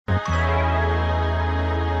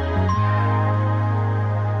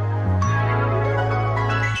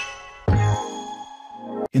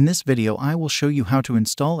In this video I will show you how to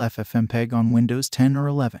install FFmpeg on Windows 10 or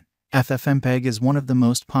 11. FFmpeg is one of the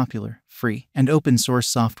most popular, free, and open-source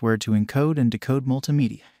software to encode and decode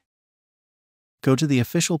multimedia. Go to the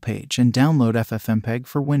official page and download FFmpeg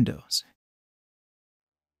for Windows.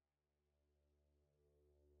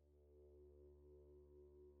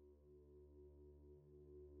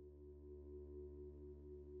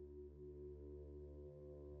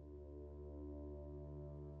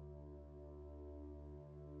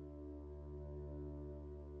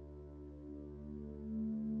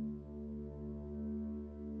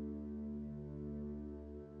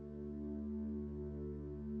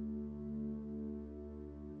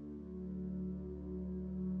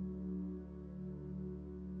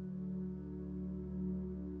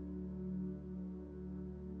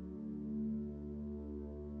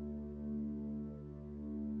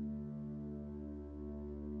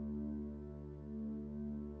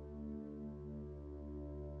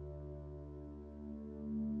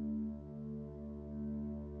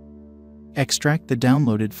 Extract the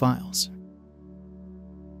downloaded files.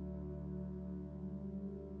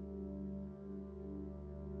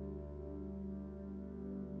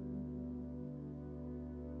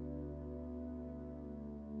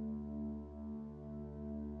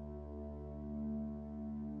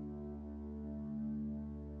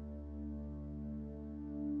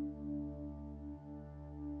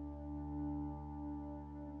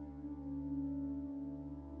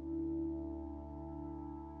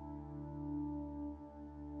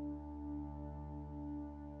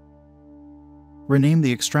 Rename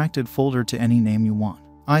the extracted folder to any name you want.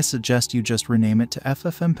 I suggest you just rename it to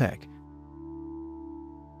FFmpeg.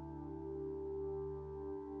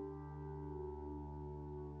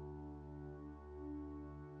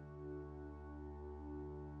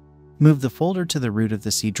 Move the folder to the root of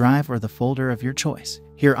the C drive or the folder of your choice.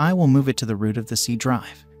 Here I will move it to the root of the C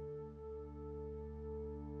drive.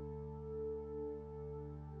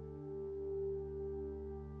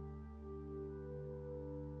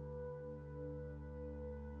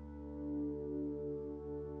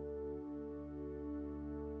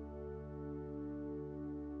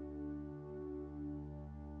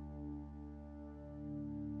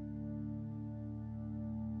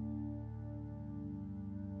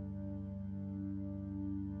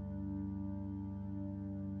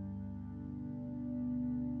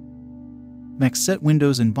 Next, set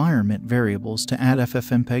Windows environment variables to add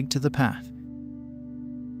FFmpeg to the path.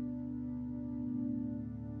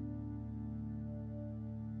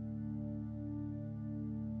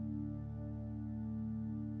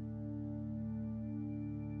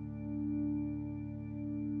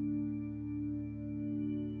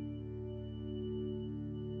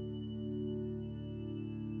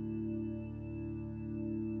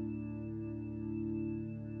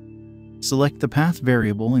 Select the path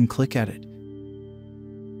variable and click Edit.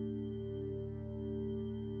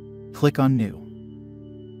 Click on New.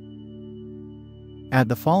 Add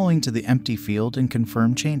the following to the empty field and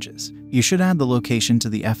confirm changes. You should add the location to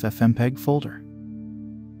the FFmpeg folder.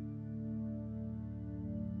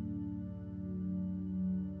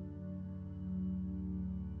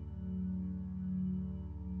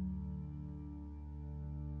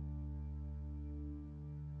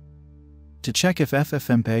 To check if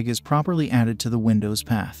FFmpeg is properly added to the Windows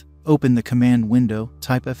path, open the command window,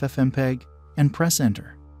 type FFmpeg, and press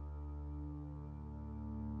Enter.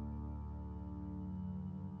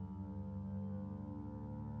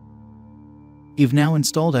 You've now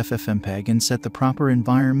installed FFmpeg and set the proper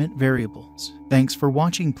environment variables. Thanks for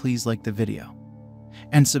watching. Please like the video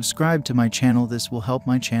and subscribe to my channel. This will help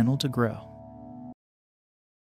my channel to grow.